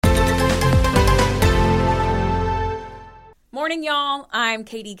Morning, y'all. I'm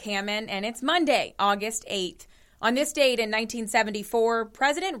Katie Kamen, and it's Monday, August 8th. On this date in 1974,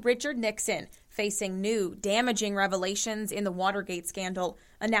 President Richard Nixon, facing new, damaging revelations in the Watergate scandal,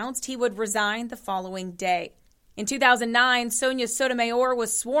 announced he would resign the following day. In 2009, Sonia Sotomayor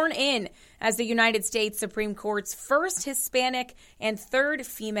was sworn in as the United States Supreme Court's first Hispanic and third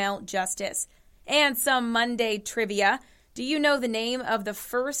female justice. And some Monday trivia. Do you know the name of the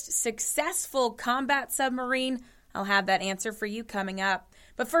first successful combat submarine? I'll have that answer for you coming up.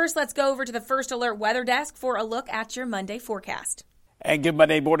 But first, let's go over to the First Alert Weather Desk for a look at your Monday forecast. And good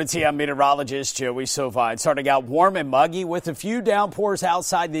Monday morning to you. I'm meteorologist Joey Sovine. Starting out warm and muggy with a few downpours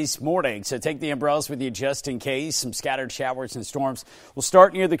outside this morning. So take the umbrellas with you just in case. Some scattered showers and storms will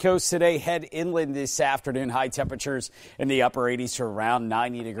start near the coast today. Head inland this afternoon. High temperatures in the upper 80s to around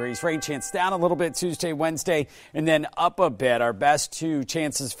 90 degrees. Rain chance down a little bit Tuesday, Wednesday, and then up a bit. Our best two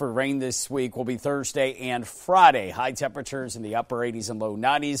chances for rain this week will be Thursday and Friday. High temperatures in the upper 80s and low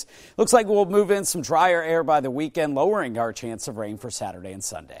 90s. Looks like we'll move in some drier air by the weekend, lowering our chance of rain for Saturday and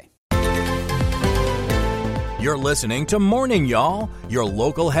Sunday. You're listening to Morning Y'all, your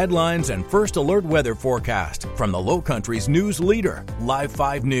local headlines and First Alert weather forecast from the Lowcountry's news leader, Live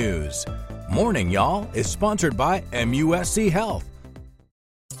 5 News. Morning Y'all is sponsored by MUSC Health.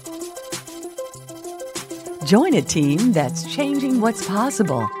 Join a team that's changing what's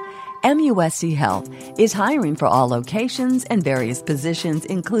possible. MUSC Health is hiring for all locations and various positions,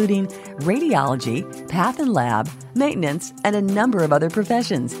 including radiology, path and lab, maintenance, and a number of other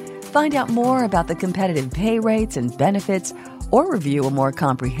professions. Find out more about the competitive pay rates and benefits, or review a more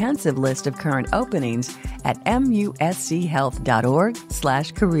comprehensive list of current openings at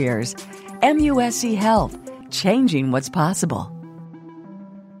muschealth.org/careers. MUSC Health, changing what's possible.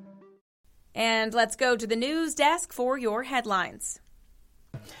 And let's go to the news desk for your headlines.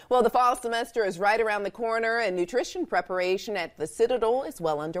 Well, the fall semester is right around the corner, and nutrition preparation at the Citadel is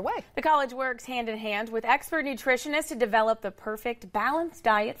well underway. The college works hand in hand with expert nutritionists to develop the perfect balanced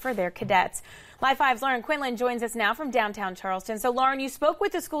diet for their cadets. Live 5's Lauren Quinlan joins us now from downtown Charleston. So, Lauren, you spoke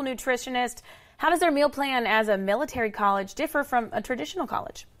with the school nutritionist. How does their meal plan as a military college differ from a traditional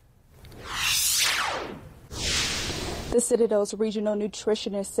college? The Citadel's regional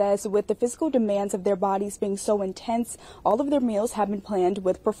nutritionist says with the physical demands of their bodies being so intense, all of their meals have been planned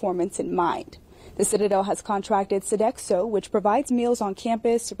with performance in mind. The Citadel has contracted Sodexo, which provides meals on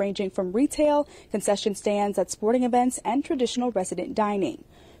campus ranging from retail, concession stands at sporting events, and traditional resident dining.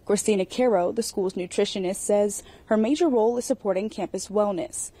 Christina Caro, the school's nutritionist, says her major role is supporting campus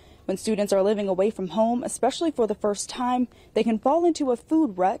wellness. When students are living away from home, especially for the first time, they can fall into a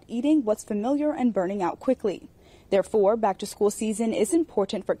food rut, eating what's familiar and burning out quickly. Therefore, back-to-school season is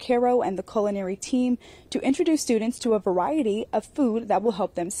important for Caro and the culinary team to introduce students to a variety of food that will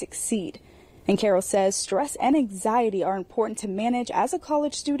help them succeed. And Caro says stress and anxiety are important to manage as a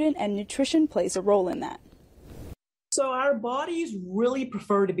college student, and nutrition plays a role in that. So our bodies really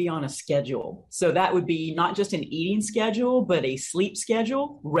prefer to be on a schedule. So that would be not just an eating schedule, but a sleep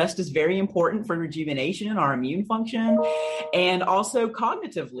schedule. Rest is very important for rejuvenation and our immune function. And also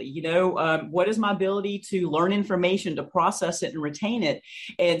cognitively, what is my ability to learn information, to process it and retain it?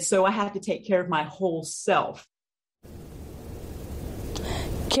 And so I have to take care of my whole self.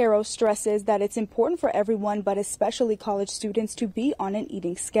 Caro stresses that it's important for everyone, but especially college students, to be on an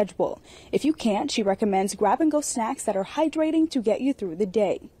eating schedule. If you can't, she recommends grab-and-go snacks that are hydrating to get you through the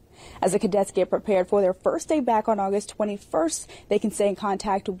day. As the cadets get prepared for their first day back on August 21st, they can stay in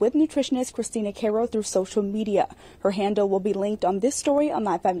contact with nutritionist Christina Caro through social media. Her handle will be linked on this story on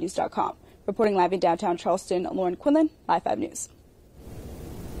Live5News.com. Reporting live in downtown Charleston, Lauren Quinlan, Live 5 News.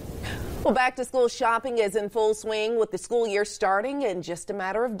 Well, back-to-school shopping is in full swing with the school year starting in just a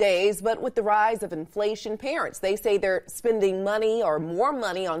matter of days. But with the rise of inflation, parents, they say they're spending money or more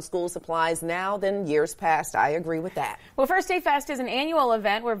money on school supplies now than years past. I agree with that. Well, First Day Fest is an annual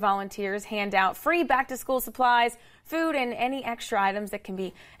event where volunteers hand out free back-to-school supplies, food, and any extra items that can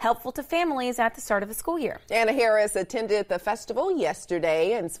be helpful to families at the start of the school year. Anna Harris attended the festival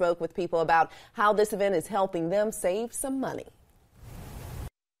yesterday and spoke with people about how this event is helping them save some money.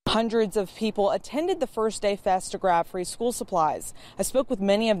 Hundreds of people attended the First Day Fest to grab free school supplies. I spoke with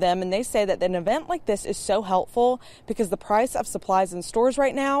many of them, and they say that an event like this is so helpful because the price of supplies in stores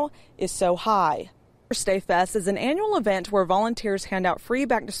right now is so high. First Day Fest is an annual event where volunteers hand out free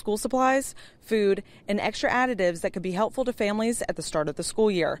back-to-school supplies, food, and extra additives that could be helpful to families at the start of the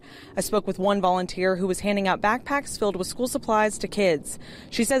school year. I spoke with one volunteer who was handing out backpacks filled with school supplies to kids.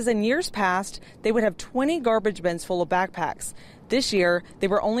 She says in years past, they would have 20 garbage bins full of backpacks. This year, they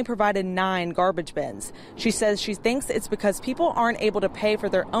were only provided 9 garbage bins. She says she thinks it's because people aren't able to pay for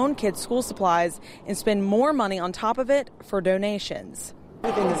their own kids' school supplies and spend more money on top of it for donations.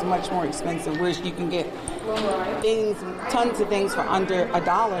 Everything is much more expensive, whereas you can get things, tons of things for under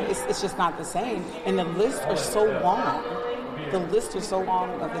 $1. It's just not the same. And the lists are so long. The lists are so long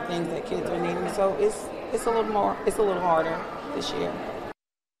of the things that kids are needing. So it's a little harder this year.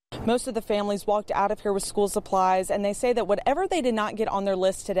 Most of the families walked out of here with school supplies, and they say that whatever they did not get on their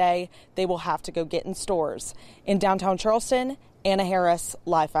list today, they will have to go get in stores. In downtown Charleston, Anna Harris,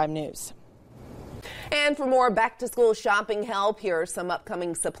 Live 5 News. And for more back-to-school shopping help, here are some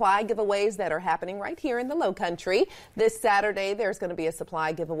upcoming supply giveaways that are happening right here in the Lowcountry. This Saturday, there's going to be a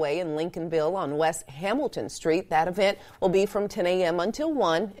supply giveaway in Lincolnville on West Hamilton Street. That event will be from 10 a.m. until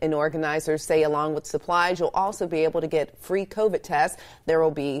 1. And organizers say along with supplies, you'll also be able to get free COVID tests. There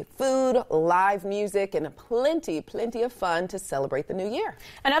will be food, live music, and plenty of fun to celebrate the new year.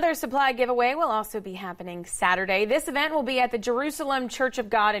 Another supply giveaway will also be happening Saturday. This event will be at the Jerusalem Church of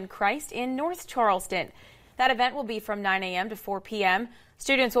God in Christ in North Charleston. That event will be from 9 a.m. to 4 p.m.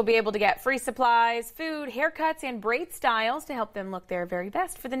 Students will be able to get free supplies, food, haircuts, and braid styles to help them look their very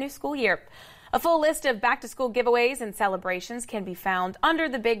best for the new school year. A full list of back-to-school giveaways and celebrations can be found under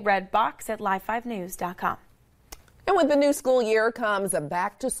the big red box at live5news.com. And with the new school year comes a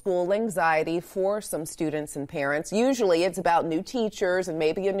back-to-school anxiety for some students and parents. Usually it's about new teachers and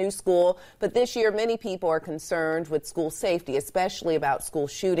maybe a new school, but this year many people are concerned with school safety, especially about school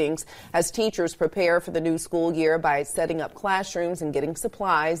shootings. As teachers prepare for the new school year by setting up classrooms and getting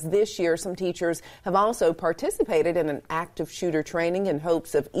supplies, this year some teachers have also participated in an active shooter training in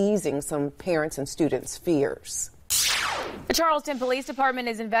hopes of easing some parents' and students' fears. The Charleston Police Department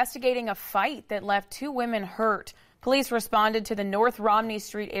is investigating a fight that left 2 women hurt. Police responded to the North Romney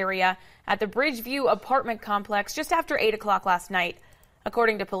Street area at the Bridgeview apartment complex just after 8 o'clock last night.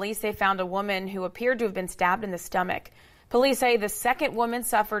 According to police, they found a woman who appeared to have been stabbed in the stomach. Police say the second woman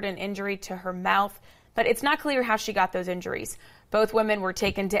suffered an injury to her mouth, but it's not clear how she got those injuries. Both women were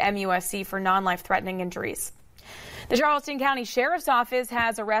taken to MUSC for non-life-threatening injuries. The Charleston County Sheriff's Office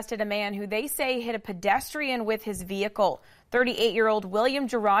has arrested a man who they say hit a pedestrian with his vehicle. 38-year-old William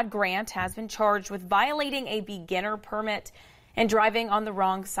Gerard Grant has been charged with violating a beginner permit and driving on the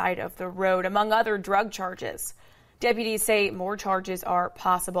wrong side of the road, among other drug charges. Deputies say more charges are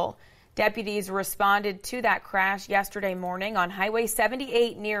possible. Deputies responded to that crash yesterday morning on Highway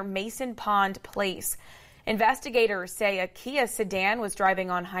 78 near Mason Pond Place. Investigators say a Kia sedan was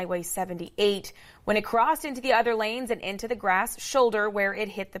driving on Highway 78 when it crossed into the other lanes and into the grass shoulder where it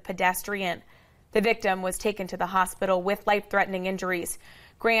hit the pedestrian. The victim was taken to the hospital with life-threatening injuries.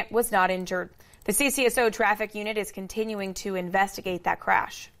 Grant was not injured. The CCSO traffic unit is continuing to investigate that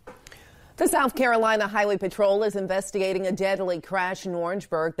crash. The South Carolina Highway Patrol is investigating a deadly crash in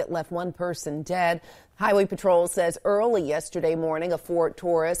Orangeburg that left 1 person dead. Highway Patrol says early yesterday morning, a Ford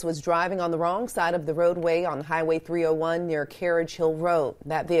Taurus was driving on the wrong side of the roadway on Highway 301 near Carriage Hill Road.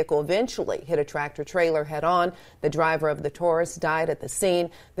 That vehicle eventually hit a tractor-trailer head-on. The driver of the Taurus died at the scene.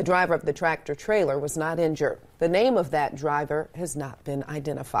 The driver of the tractor-trailer was not injured. The name of that driver has not been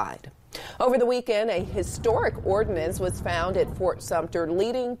identified. Over the weekend, a historic ordinance was found at Fort Sumter,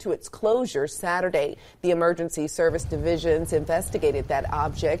 leading to its closure Saturday. The Emergency Service Divisions investigated that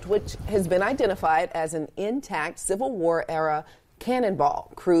object, which has been identified as an intact Civil War-era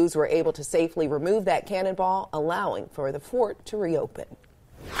cannonball. Crews were able to safely remove that cannonball, allowing for the fort to reopen.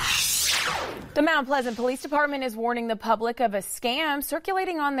 The Mount Pleasant Police Department is warning the public of a scam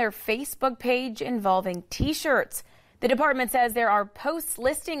circulating on their Facebook page involving T-shirts. The department says there are posts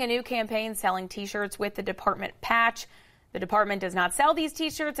listing a new campaign selling T-shirts with the department patch. The department does not sell these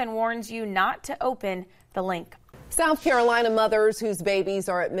T-shirts and warns you not to open the link. South Carolina mothers whose babies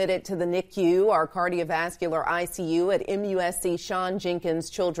are admitted to the NICU or cardiovascular ICU at MUSC Sean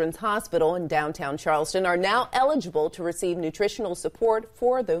Jenkins Children's Hospital in downtown Charleston are now eligible to receive nutritional support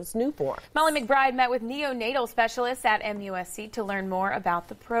for those newborns. Molly McBride met with neonatal specialists at MUSC to learn more about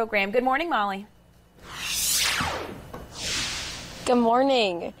the program. Good morning, Molly. Good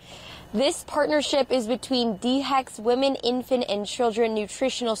morning. This partnership is between DHEC's Women, Infant, and Children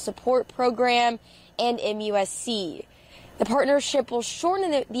Nutritional Support Program and MUSC. The partnership will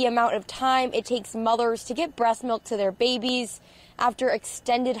shorten the amount of time it takes mothers to get breast milk to their babies after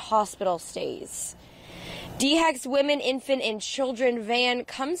extended hospital stays. DHEC's Women, Infant, and Children van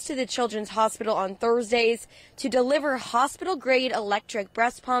comes to the Children's Hospital on Thursdays to deliver hospital-grade electric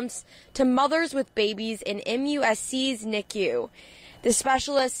breast pumps to mothers with babies in MUSC's NICU. The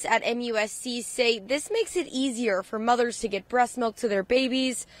specialists at MUSC say this makes it easier for mothers to get breast milk to their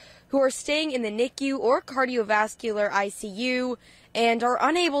babies who are staying in the NICU or cardiovascular ICU and are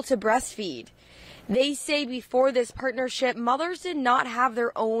unable to breastfeed. They say before this partnership, mothers who did not have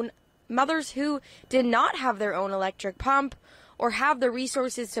their own electric pump or have the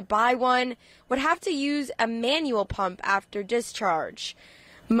resources to buy one would have to use a manual pump after discharge.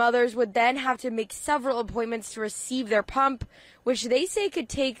 Mothers would then have to make several appointments to receive their pump, which they say could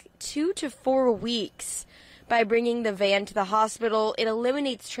take 2 to 4 weeks. By bringing the van to the hospital, it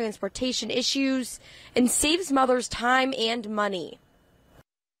eliminates transportation issues and saves mothers time and money.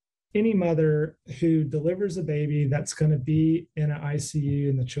 Any mother who delivers a baby that's going to be in an ICU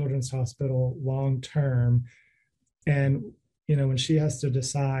in the children's hospital long term, and when she has to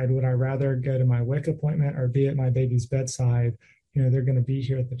decide, would I rather go to my WIC appointment or be at my baby's bedside, they're going to be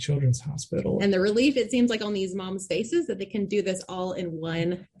here at the children's hospital. And the relief, it seems like, on these moms' faces that they can do this all in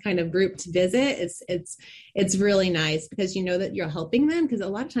one kind of grouped visit. It's really nice because you know that you're helping them, because a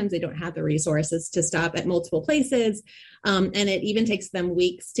lot of times they don't have the resources to stop at multiple places. And it even takes them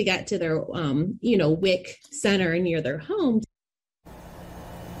weeks to get to their, WIC center near their home.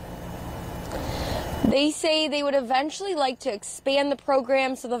 They say they would eventually like to expand the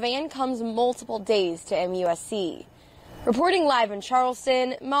program so the van comes multiple days to MUSC. Reporting live in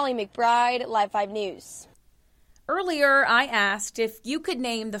Charleston, Molly McBride, Live 5 News. Earlier, I asked if you could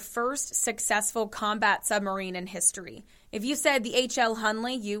name the first successful combat submarine in history. If you said the H.L.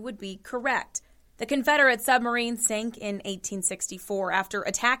 Hunley, you would be correct. The Confederate submarine sank in 1864 after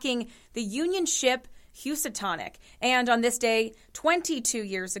attacking the Union ship Housatonic. And on this day, 22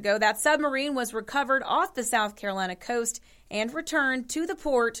 years ago, that submarine was recovered off the South Carolina coast and returned to the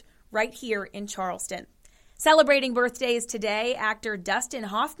port right here in Charleston. Celebrating birthdays today, actor Dustin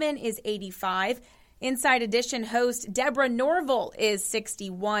Hoffman is 85. Inside Edition host Deborah Norville is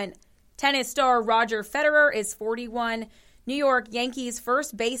 61. Tennis star Roger Federer is 41. New York Yankees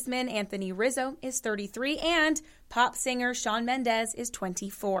first baseman Anthony Rizzo is 33. And pop singer Shawn Mendes is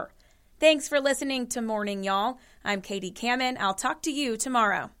 24. Thanks for listening to Morning Y'all. I'm Katie Kamen. I'll talk to you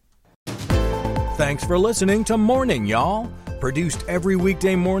tomorrow. Thanks for listening to Morning Y'all. Produced every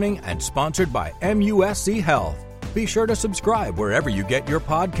weekday morning and sponsored by MUSC Health. Be sure to subscribe wherever you get your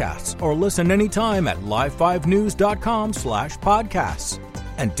podcasts or listen anytime at live5news.com/podcasts.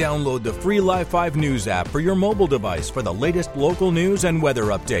 And download the free Live 5 News app for your mobile device for the latest local news and weather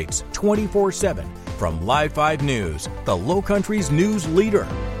updates 24/7 from Live 5 News, the Lowcountry's news leader.